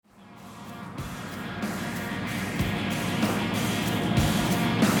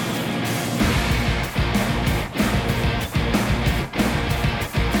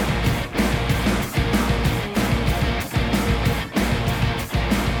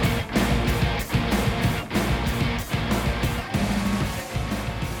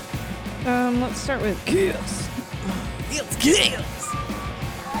start with Kiss. It's Kiss.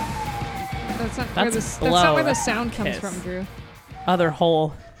 That's not where the sound comes from, Drew. Other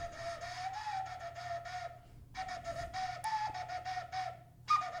hole.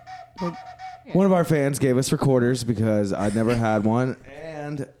 One of our fans gave us recorders because I'd never had one,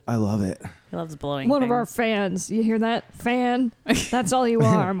 and I love it. He loves blowing One things. of our fans. You hear that? Fan? That's all you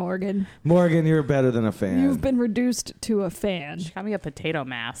are, Morgan. Morgan, you're better than a fan. You've been reduced to a fan. She got me a potato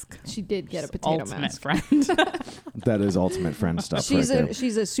mask. She did get a potato Ultimate mask. friend. That is ultimate friend stuff She's right there.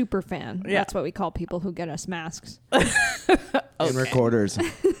 she's a super fan. Yeah. That's what we call people who get us masks. And recorders.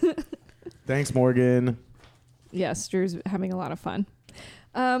 Thanks, Morgan. Yes, Drew's having a lot of fun.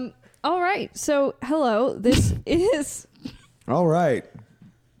 All right. So, hello. This is... All right.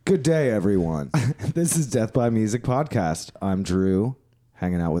 Good day, everyone. This is Death by Music Podcast. I'm Drew,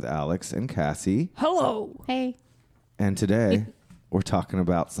 hanging out with Alex and Cassie. Hello. Hey. And today, we're talking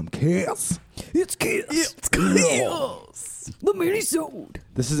about some Kiss. It's Kiss. It's Kiss. The mini-sode.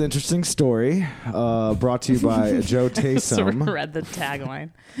 This is an interesting story brought to you by Joe Sort of Taysom read the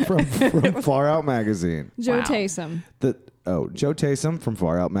tagline. from Far Out Magazine. Joe Wow. Taysom. Joe Taysom from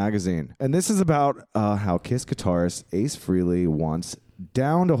Far Out Magazine. And this is about how Kiss guitarist Ace Frehley once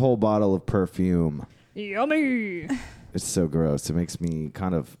downed a whole bottle of perfume. Yummy. It's so gross. It makes me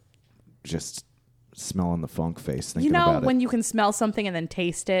kind of just smelling the funk face thinking about it. When you can smell something and then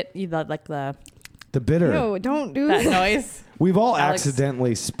taste it, you like the bitter. No, don't do that that. noise. We've all Alex-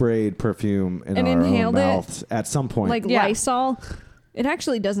 accidentally sprayed perfume in And our own inhaled it? mouths at some point. Like Yeah. Lysol. It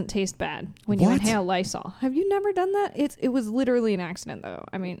actually doesn't taste bad when you What? inhale Lysol. Have you never done that? It was literally an accident, though.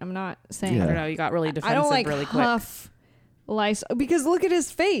 I mean, I'm not saying... Yeah. I don't know. You got really I defensive don't like really quick. huff Lysol because look at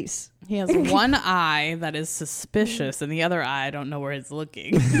his face. He has one eye that is suspicious, and the other eye I don't know where it's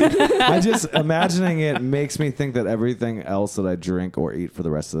looking. I just imagining it makes me think that everything else that I drink or eat for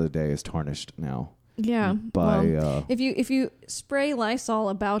the rest of the day is tarnished now. Yeah. By well, if you spray Lysol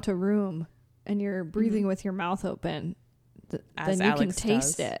about a room and you're breathing with your mouth open, As then you Alex can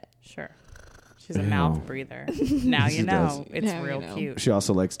taste does. it. Sure. She's a Ew. mouth breather. Now you She does. know. It's Now you real know. cute. she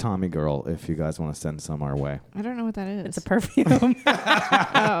also likes Tommy Girl if you guys want to send some our way. I don't know what that is. It's a perfume.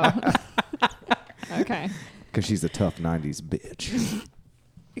 Oh. Okay. Because she's a tough 90s bitch.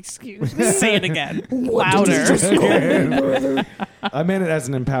 Excuse me. Say it again. Louder. I meant it as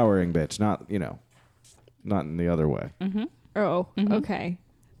an empowering bitch, not in the other way. Oh, okay.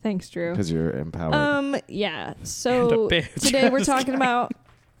 Thanks, Drew. Because you're empowered. Yeah. And So a bitch. today we're talking about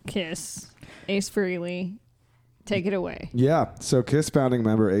Kiss, Ace Frehley. Take it away. Yeah, so Kiss founding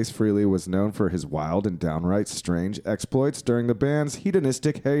member Ace Frehley was known for his wild and downright strange exploits during the band's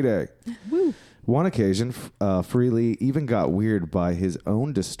hedonistic heyday. Woo. One occasion, Frehley even got weird by his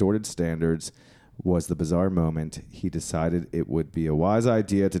own distorted standards. Was the bizarre moment he decided it would be a wise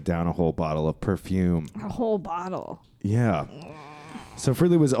idea to down a whole bottle of perfume. A whole bottle. Yeah. So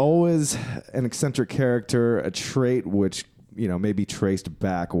Frehley was always an eccentric character, a trait which, may be traced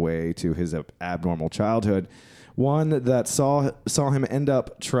back way to his abnormal childhood. One that saw him end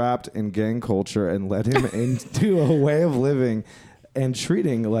up trapped in gang culture and led him into a way of living and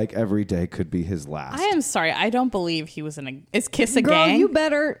treating like every day could be his last. I am sorry. I don't believe he was in a... Is Kiss a Girl, gang? you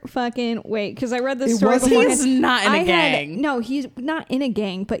better fucking wait, because I read this It story wasn't- before. He's not in a gang. No, he's not in a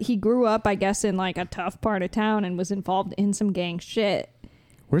gang, but he grew up, I guess, in like a tough part of town and was involved in some gang shit.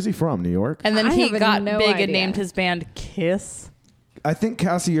 Where's he from? New York? And then I he have got no big idea. and named his band Kiss. I think,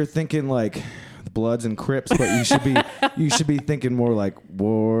 Cassie, you're thinking like the Bloods and Crips, but you should be thinking more like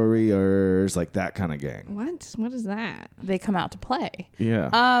Warriors, like that kind of gang. What? What is that? They come out to play. Yeah.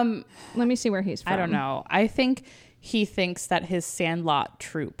 Let me see where he's from. I don't know. I think he thinks that his Sandlot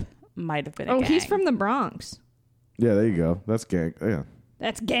troupe might have been a Oh, gang. he's from the Bronx. Yeah, there you go. That's gang. Yeah.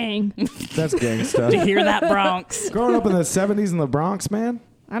 That's gang. That's gang stuff. to hear that Bronx. Growing up in the 70s in the Bronx, man.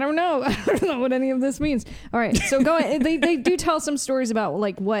 I don't know. I don't know what any of this means. All right, so go ahead. They do tell some stories about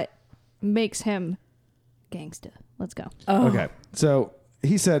like what makes him gangsta. Let's go. Okay. So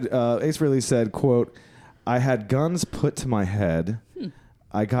he said, Ace Frehley said, quote, I had guns put to my head.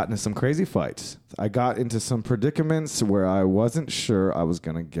 I got into some crazy fights. I got into some predicaments where I wasn't sure I was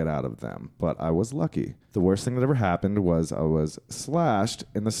going to get out of them, but I was lucky. The worst thing that ever happened was I was slashed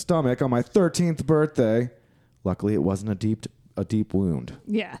in the stomach on my 13th birthday. Luckily, it wasn't a deep wound.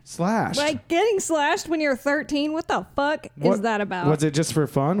 Yeah. Slashed. Like getting slashed when you're 13. What the fuck What- is that about? Was it just for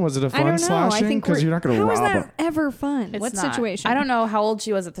fun? Was it a I fun don't know. slashing? I think Because you're not going to How rob is a... that ever fun? It's What not. situation? I don't know how old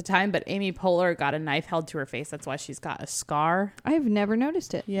she was at the time, but Amy Poehler got a knife held to her face. That's why she's got a scar. I've never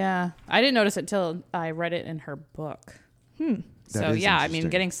noticed it. Yeah. I didn't notice it till I read it in her book. So, That is yeah, I mean, interesting.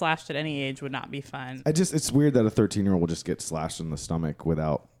 getting slashed at any age would not be fun. It's weird that a 13-year-old will just get slashed in the stomach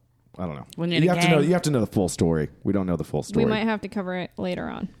without I don't know. When you're in you a have to know. gang. You have to know the full story. We don't know the full story. We might have to cover it later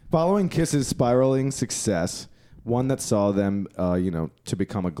on. Following Kiss's spiraling success, one that saw them, to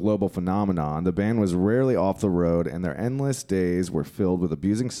become a global phenomenon, the band was rarely off the road, and their endless days were filled with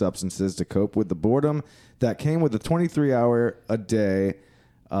abusing substances to cope with the boredom that came with the 23-hour-a-day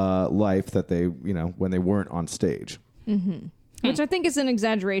life that they, when they weren't on stage. Mm-hmm. Which I think is an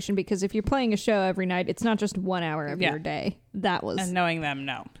exaggeration, because if you're playing a show every night, it's not just 1 hour of your day. That was... And knowing them,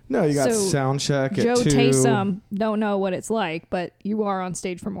 no. No, you got So, sound check at Joe 2. Taysom, don't know what it's like, but you are on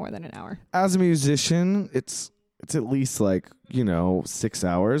stage for more than an hour. As a musician, it's at least 6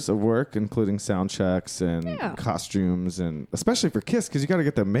 hours of work, including sound checks and costumes, and especially for Kiss, because you got to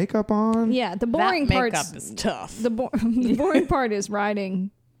get the makeup on. Yeah, the boring that part is tough. The boring part is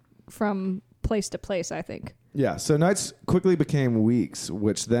riding from place to place, I think. Yeah, so nights quickly became weeks,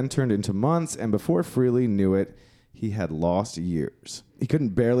 which then turned into months, and before Frehley knew it, he had lost years. He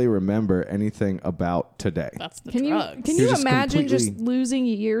couldn't barely remember anything about today. That's the Can drugs. you just imagine just completely- losing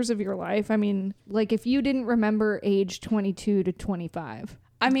years of your life? I mean, if you didn't remember age 22 to 25.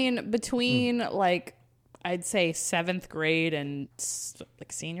 I mean, between I'd say 7th grade and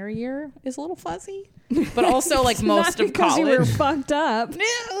senior year is a little fuzzy, but also most Not of because college. you were fucked up. Yeah,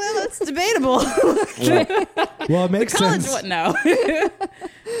 well, that's debatable. Well, it makes College, sense. what? No.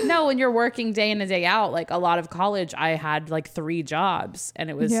 No, when you're working day in and day out, a lot of college, I had 3 jobs, and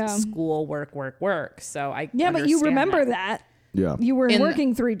it was Yeah. school, work. So I Yeah, but you understand remember that. Yeah. You were In-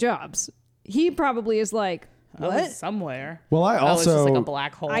 working 3 jobs. He probably is like, I was what? somewhere. Well, I It's just also a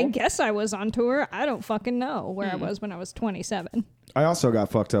black hole. I guess I was on tour. I don't fucking know where I was when I was 27. I also got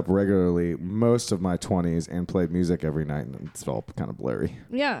fucked up regularly most of my 20s and played music every night, and it's all kind of blurry.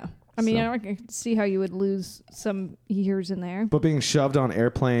 Yeah. I mean, So- I can see how you would lose some years in there. But being shoved on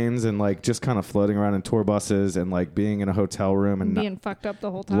airplanes and just kind of floating around in tour buses and being in a hotel room and Being fucked up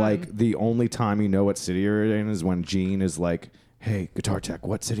the whole time. the only time you know what city you're in is when Gene is like, "Hey, guitar tech,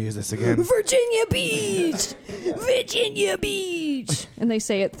 what city is this again?" Virginia Beach! Virginia Beach! And they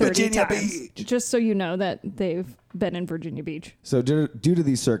say it 30 Virginia times. Beach. Just so you know that they've been in Virginia Beach. So due to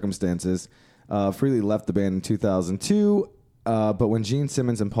these circumstances, Frehley left the band in 2002. But when Gene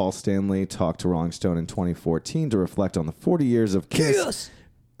Simmons and Paul Stanley talked to Rolling Stone in 2014 to reflect on the 40 years of Kiss,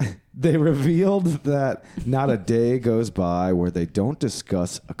 they revealed that not a day goes by where they don't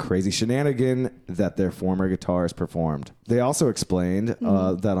discuss a crazy shenanigan that their former guitarist performed. They also explained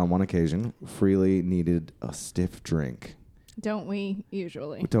that on one occasion, Frehley needed a stiff drink. Don't we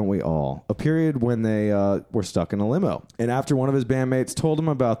usually? Don't we all? A period when they were stuck in a limo. And after one of his bandmates told him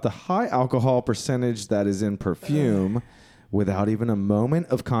about the high alcohol percentage that is in perfume, without even a moment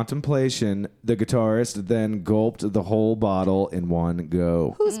of contemplation, the guitarist then gulped the whole bottle in one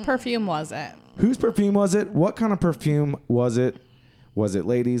go. Whose perfume was it? Whose perfume was it? What kind of perfume was it? Was it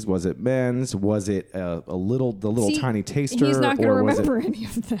ladies? Was it men's? Was it the little See, tiny taster? He's not going to or was it- remember any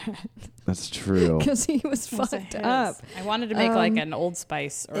of that That's true. because he was Was it fucked his? up. I wanted to make an Old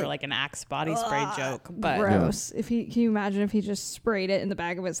Spice or an Axe body spray joke, but Gross. If he, can you imagine if he just sprayed it in the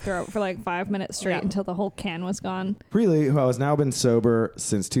back of his throat for 5 minutes straight Yeah. until the whole can was gone? Frehley, who has now been sober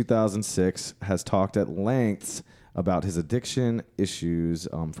since 2006, has talked at lengths about his addiction issues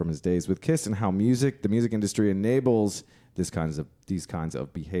from his days with Kiss and how the music industry enables these kinds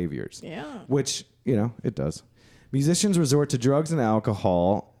of behaviors. Yeah. Which, it does. Musicians resort to drugs and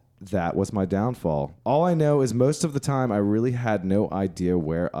alcohol. That was my downfall. All I know is most of the time I really had no idea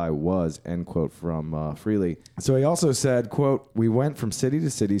where I was, end quote from Frehley. So he also said, quote, "We went from city to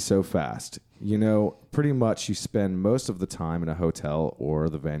city so fast. Pretty much you spend most of the time in a hotel or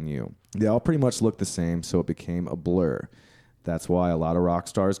the venue. They all pretty much look the same, so it became a blur. That's why a lot of rock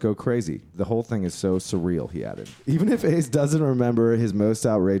stars go crazy. The whole thing is so surreal," he added. Even if Ace doesn't remember his most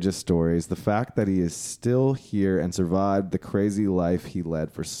outrageous stories, the fact that he is still here and survived the crazy life he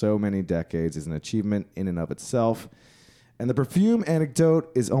led for so many decades is an achievement in and of itself. And the perfume anecdote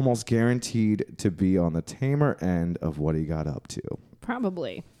is almost guaranteed to be on the tamer end of what he got up to.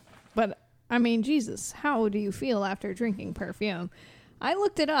 Probably. But, I mean, Jesus, how do you feel after drinking perfume? I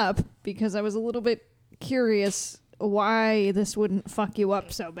looked it up because I was a little bit curious why this wouldn't fuck you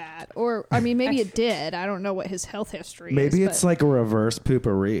up so bad. Or, I mean, maybe it did. I don't know what his health history is. Maybe it's but like a reverse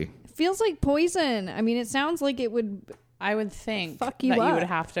poopery. it feels like poison. I mean, it sounds like it would, I would think Fuck you that you up. would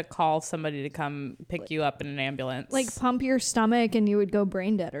have to call somebody to come pick you up in an ambulance. pump your stomach and you would go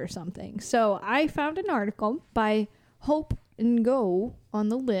brain dead or something. So I found an article by Hope and go on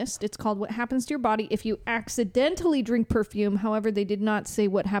the list. It's called What Happens to Your Body If You Accidentally Drink Perfume. However, they did not say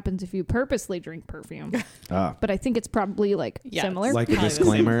what happens if you purposely drink perfume. But I think it's probably similar. Like a Probably the same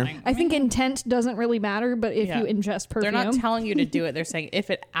disclaimer. thing. I think intent doesn't really matter, but if you ingest perfume. They're not telling you to do it. They're saying if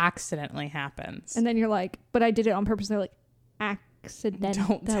it accidentally happens. and then you're like, but I did it on purpose. They're like, accidentally.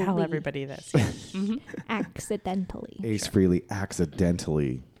 Don't tell everybody this. Yeah. Accidentally. Ace Frehley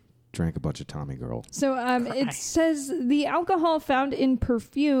accidentally drank a bunch of Tommy Girl. So it says the alcohol found in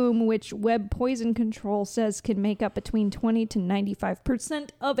perfume, which Web Poison Control says can make up between 20 to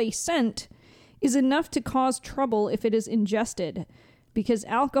 95% of a scent, is enough to cause trouble if it is ingested, because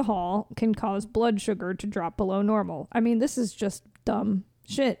alcohol can cause blood sugar to drop below normal. I mean, this is just dumb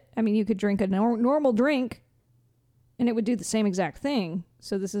shit. I mean, you could drink a normal drink and it would do the same exact thing.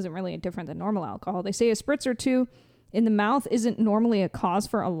 So this isn't really different than normal alcohol. They say a spritz or two in the mouth isn't normally a cause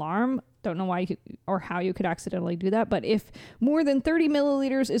for alarm. Don't know why you could, or how you could accidentally do that. But if more than 30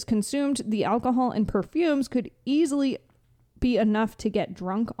 milliliters is consumed, the alcohol and perfumes could easily be enough to get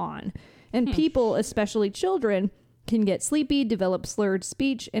drunk on. And people, especially children, can get sleepy, develop slurred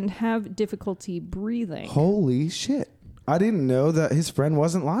speech, and have difficulty breathing. Holy shit. I didn't know that his friend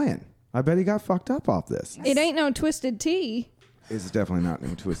wasn't lying. I bet he got fucked up off this. It ain't no twisted tea. It's definitely not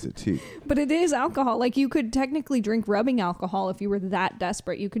no twisted tea. But it is alcohol. Like, you could technically drink rubbing alcohol if you were that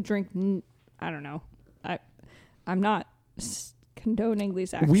desperate. You could drink, I don't know. I'm not condoning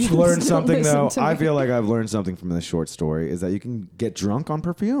these actions. We've learned something, though. Listen to I me. feel like I've learned something from this short story, is that you can get drunk on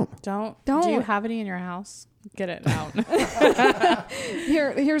perfume. Don't. Don't. Do you have any in your house? Get it out.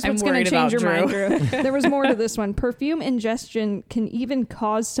 Here's I'm what's going worried to change your about mind, Drew. There was more to this one. Perfume ingestion can even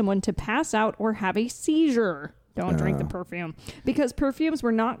cause someone to pass out or have a seizure. Don't drink the perfume. Because perfumes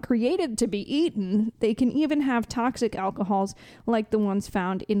were not created to be eaten. They can even have toxic alcohols like the ones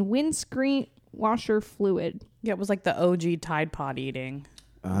found in windscreen washer fluid. Yeah, it was like the OG Tide Pod eating.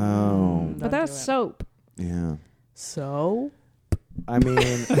 Oh. But that's soap. Yeah. So? I mean,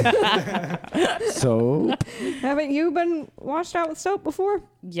 so Haven't you been washed out with soap before?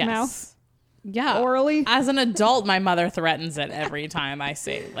 Yes. Mouth? Yeah. Orally? As an adult, my mother threatens it every time I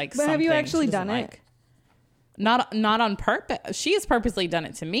say But something. have you actually she doesn't done it? like. Not on purpose. She has purposely done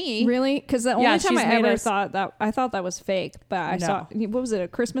it to me. Really? Because the only Yeah, time she's I made ever us- thought that, I thought that was fake, but I No. saw, what was it, A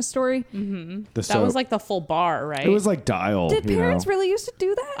Christmas Story? the That soap. was like the full bar, right? It was like Dial. Did you parents know? really used to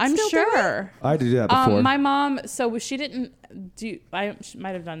do that? I'm Still do it? sure. I did that before. My mom, so she didn't do, she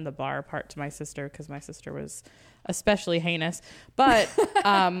might have done the bar part to my sister because my sister was especially heinous. But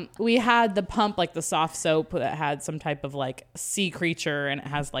we had the pump, like the soft soap that had some type of like sea creature and it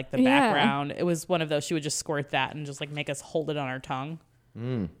has like the Yeah. background. It was one of those. She would just squirt that and just like make us hold it on our tongue.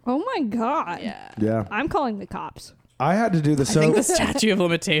 Oh my God. yeah. I'm calling the cops. I had to do the I think soap. the statute of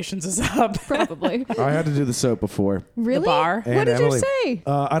limitations is up. Probably. I had to do the soap before. Really? bar? What And did Emily. you say?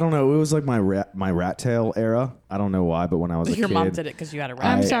 I don't know. It was like my rat tail era. I don't know why, but when I was a Your kid, mom did it because you had a rat.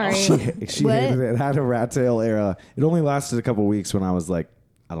 I'm tail. sorry. She What? hated it. It had a rat tail era. It only lasted a couple weeks when I was like,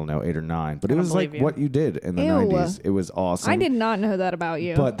 I don't know, 8 or 9. But it I don't was like believe you. what you did in the Ew. 90s. It was awesome. I did not know that about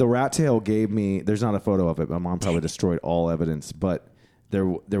you. But the rat tail gave me. There's not a photo of it. My mom probably destroyed all evidence. But there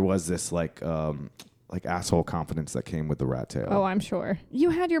was this like asshole confidence that came with the rat tail. Oh, I'm sure.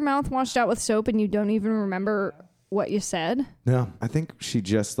 You had your mouth washed out with soap and you don't even remember what you said? No, I think she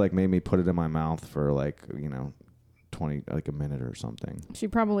just like made me put it in my mouth for like 20 like a minute or something. She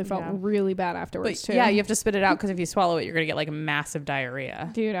probably felt Yeah. really bad afterwards, But too. yeah, you have to spit it out because if you swallow it, you're going to get like massive diarrhea.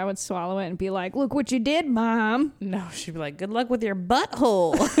 Dude, I would swallow it and be like, look what you did, Mom. No, she'd be like, good luck with your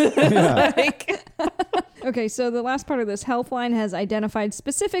butthole. Like, Okay, so the last part of this Healthline has identified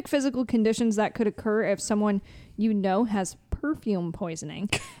specific physical conditions that could occur if someone you know has perfume poisoning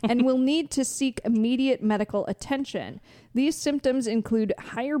and will need to seek immediate medical attention. These symptoms include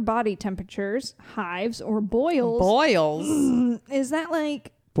higher body temperatures, hives, or boils. boils. Is that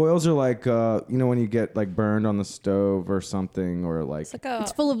like Boils are like when you get like burned on the stove or something, or like It's like a.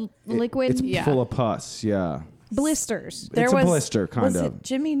 it's full of liquid? It's Yeah. full of pus. Yeah, Blisters. it's a blister kind was of. it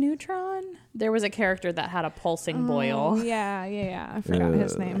Jimmy Neutron? There was a character that had a pulsing boil. Oh, yeah. I forgot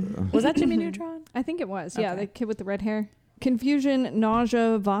his name. Was that Jimmy Neutron? I think it was. Yeah, Okay. the kid with the red hair. Confusion,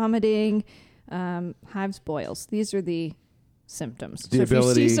 nausea, vomiting, hives, boils. These are the symptoms. The so if you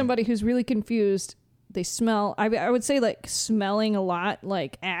ability- see somebody who's really confused, they smell. I would say like smelling a lot,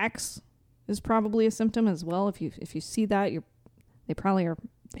 like Axe, is probably a symptom as well. If you see that, they probably are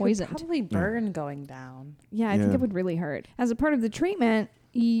poisoned. Probably burn going down. Yeah, I think Yeah. it would really hurt. As a part of the treatment,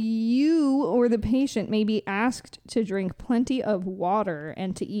 you or the patient may be asked to drink plenty of water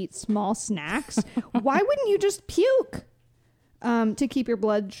and to eat small snacks. Why wouldn't you just puke? To keep your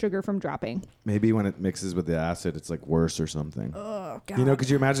blood sugar from dropping. Maybe when it mixes with the acid, it's like worse or something. Oh, God. You know, could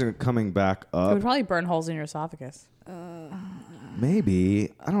you imagine it coming back It would up? probably burn holes in your esophagus.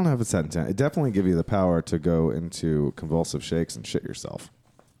 Maybe. I don't know if it's that intense. It definitely give you the power to go into convulsive shakes and shit yourself.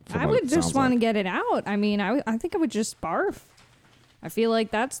 I would just want to get it out. I mean, I think I would just barf. I feel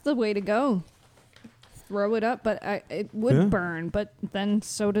like that's the way to go. Throw it up, but it would burn. But then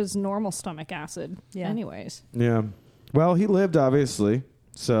so does normal stomach acid. Yeah. Anyways, Yeah. Well, he lived, obviously.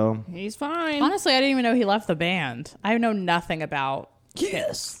 So. he's fine. Honestly, I didn't even know he left the band. I know nothing about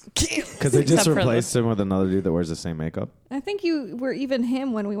Kiss. Because they just Except for replaced him with another dude that wears the same makeup. I think you were even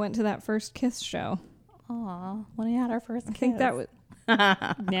him when we went to that first Kiss show. Aw, when he had our first I think that was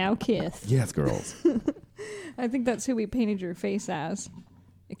now Kiss. Yes, girls. I think that's who we painted your face as.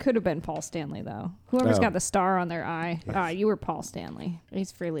 It could have been Paul Stanley though. Whoever's Oh. got the star on their eye. Yes. You were Paul Stanley.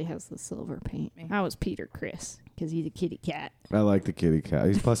 Ace Frehley has the silver paint. I was Peter Criss because he's a kitty cat. I like the kitty cat.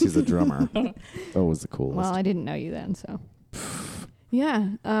 Plus, he's a drummer. Oh, was the coolest. Well, I didn't know you then, so. Yeah.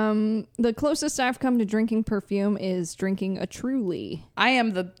 The closest I've come to drinking perfume is drinking a Truly. I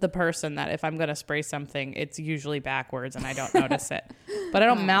am the person that if I'm going to spray something, it's usually backwards and I don't notice it. But I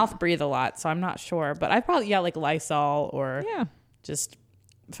don't mouth breathe a lot, so I'm not sure. But I probably, like Lysol or Yeah. just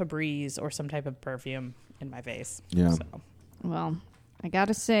Febreze or some type of perfume in my face. Yeah. So. Well, I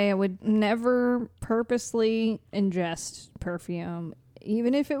gotta say, I would never purposely ingest perfume,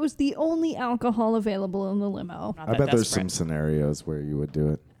 even if it was the only alcohol available in the limo. Not I that bet there's some desperate. scenarios where you would do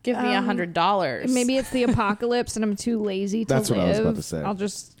it. Give me $100. Maybe it's the apocalypse and I'm too lazy to That's live. what I was about to say.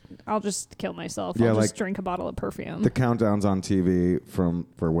 I'll just kill myself. Yeah, I'll just like drink a bottle of perfume. The countdowns on TV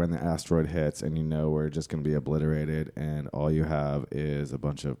for when the asteroid hits, and you know we're just going to be obliterated, and all you have is a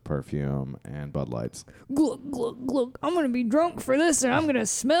bunch of perfume and Bud Lights. Glug, glug, glug. I'm going to be drunk for this and I'm going to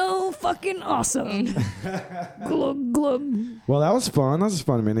smell fucking awesome. Glug, glug. Well, that was fun. That was a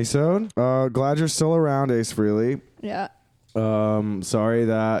fun mini-sode. Glad you're still around, Ace Frehley. Yeah. Sorry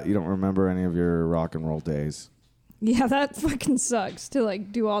that you don't remember any of your rock and roll days. Yeah, that fucking sucks to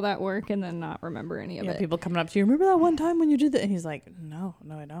like do all that work and then not remember any of Yeah, it. people coming up to you, remember that one time when you did that? And he's like, no,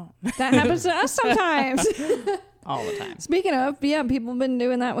 I don't. That happens to us sometimes. All the time. Speaking of, yeah, people have been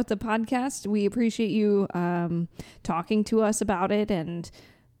doing that with the podcast. We appreciate you talking to us about it and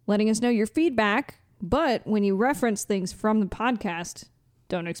letting us know your feedback. But when you reference things from the podcast,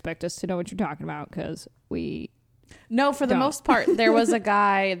 don't expect us to know what you're talking about because we... No, for the Don't. most part, there was a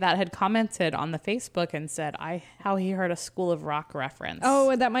guy that had commented on the Facebook and said how he heard a School of Rock reference.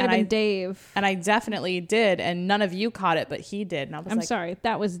 Oh, that might have And been Dave. And I definitely did, and none of you caught it, but he did. And I was I'm like, sorry.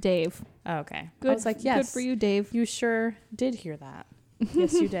 That was Dave. oh, okay. Good, I was like, yes. Good for you, Dave. You sure did hear that.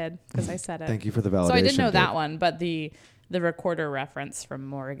 Yes, you did, because I said it. Thank you for the validation. So I did know Dave. that one, but the recorder reference from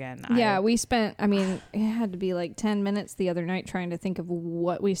Morgan. Yeah, we spent, it had to be like 10 minutes the other night trying to think of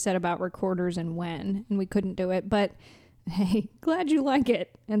what we said about recorders and when, and we couldn't do it. But hey, glad you like it.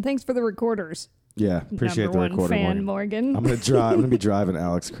 And thanks for the recorders. Yeah, appreciate Number the one recorder. fan, Morgan. Morgan. I'm gonna be driving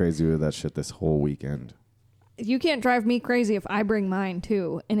Alex crazy with that shit this whole weekend. You can't drive me crazy if I bring mine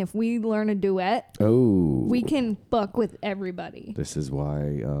too. And if we learn a duet, Oh, we can fuck with everybody. This is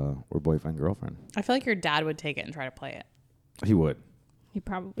why we're boyfriend girlfriend. I feel like your dad would take it and try to play it. He would. He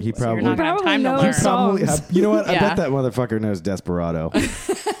probably He would. probably- You're not gonna have Probably time to knows learn. Probably. songs. You know what? I Yeah. bet that motherfucker knows Desperado.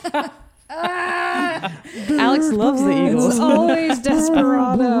 Alex loves the It's Eagles. always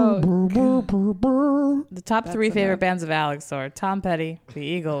Desperado. The top That's three enough. favorite bands of Alex are Tom Petty, the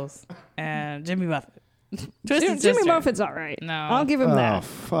Eagles, and Jimmy Buffett. Twisted Jimmy Sister. Buffett's all right. No. I'll give him Oh, that.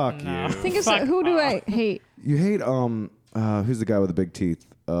 fuck No. you. I think it's Fuck who do off. I hate? You hate who's the guy with the big teeth?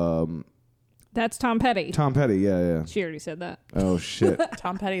 That's Tom Petty. Tom Petty. Yeah. She already said that. Oh shit.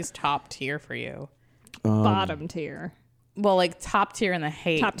 Tom Petty's top tier for you. Bottom tier. Well, like top tier in the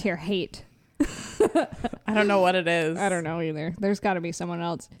hate. Top tier hate. I don't know what it is. I don't know either. There's got to be someone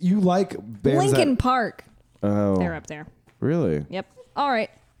else. You like bands Linkin Park. Oh, They're up there. really? Yep. All right.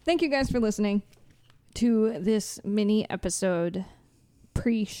 Thank you guys for listening to this mini episode.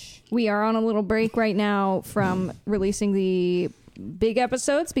 Preach. We are on a little break right now from releasing the big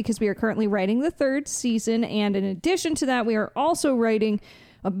episodes because we are currently writing the third season. And in addition to that, we are also writing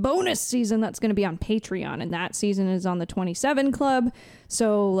a bonus season that's going to be on Patreon. And that season is on the 27 Club.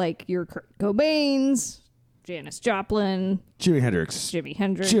 So, like, your Kurt Cobains, Janis Joplin, Jimi Hendrix, Jimi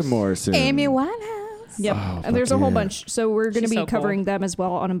Hendrix, Jim Morrison, Amy Winehouse. Yep. Oh, And there's fuck a whole yeah. bunch. So we're going to She's be so cool. covering them as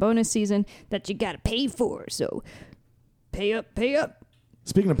well on a bonus season that you got to pay for. So pay up, pay up.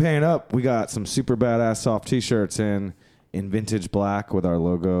 Speaking of paying up, we got some super badass soft t-shirts in. in vintage black with our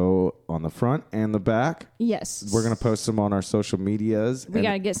logo on the front and the back. Yes. We're going to post them on our social medias. We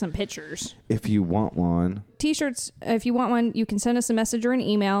got to get some pictures. If you want one. T-shirts, if you want one, you can send us a message or an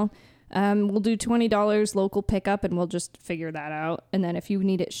email. We'll do $20 local pickup, and we'll just figure that out. And then if you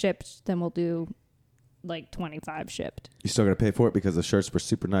need it shipped, then we'll do like 25 shipped. You still got to pay for it because the shirts were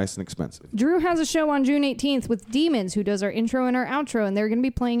super nice and expensive. Drew has a show on June 18th with Demons, who does our intro and our outro, and they're going to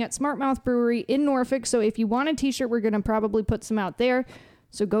be playing at Smart Mouth Brewery in Norfolk. So if you want a t-shirt, we're going to probably put some out there.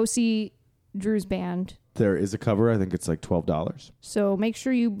 So go see Drew's band. There is a cover. I think it's like $12. So make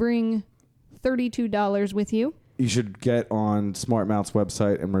sure you bring $32 with you. You should get on Smart Mouth's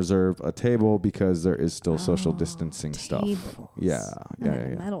website and reserve a table because there is still social distancing stuff. Yeah.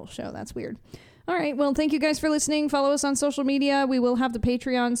 Metal show. That's weird. All right. Well, thank you guys for listening. Follow us on social media. We will have the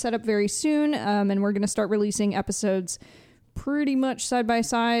Patreon set up very soon, and we're going to start releasing episodes pretty much side by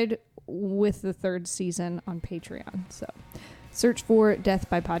side with the third season on Patreon. So search for Death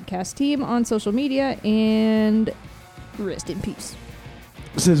by Podcast Team on social media, and rest in peace.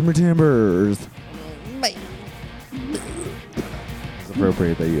 Sismer Timbers. Bye. It's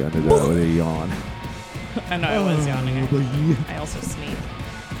appropriate that you ended up with a yawn. I know I was yawning. I also sneezed.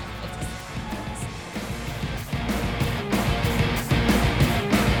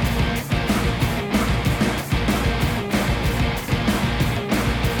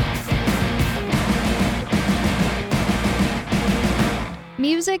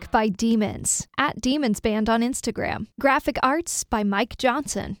 Music by Demons, at Demons Band on Instagram. Graphic arts by Mike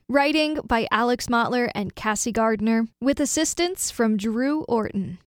Johnson. Writing by Alex Mottler and Cassie Gardner, with assistance from Drew Orton.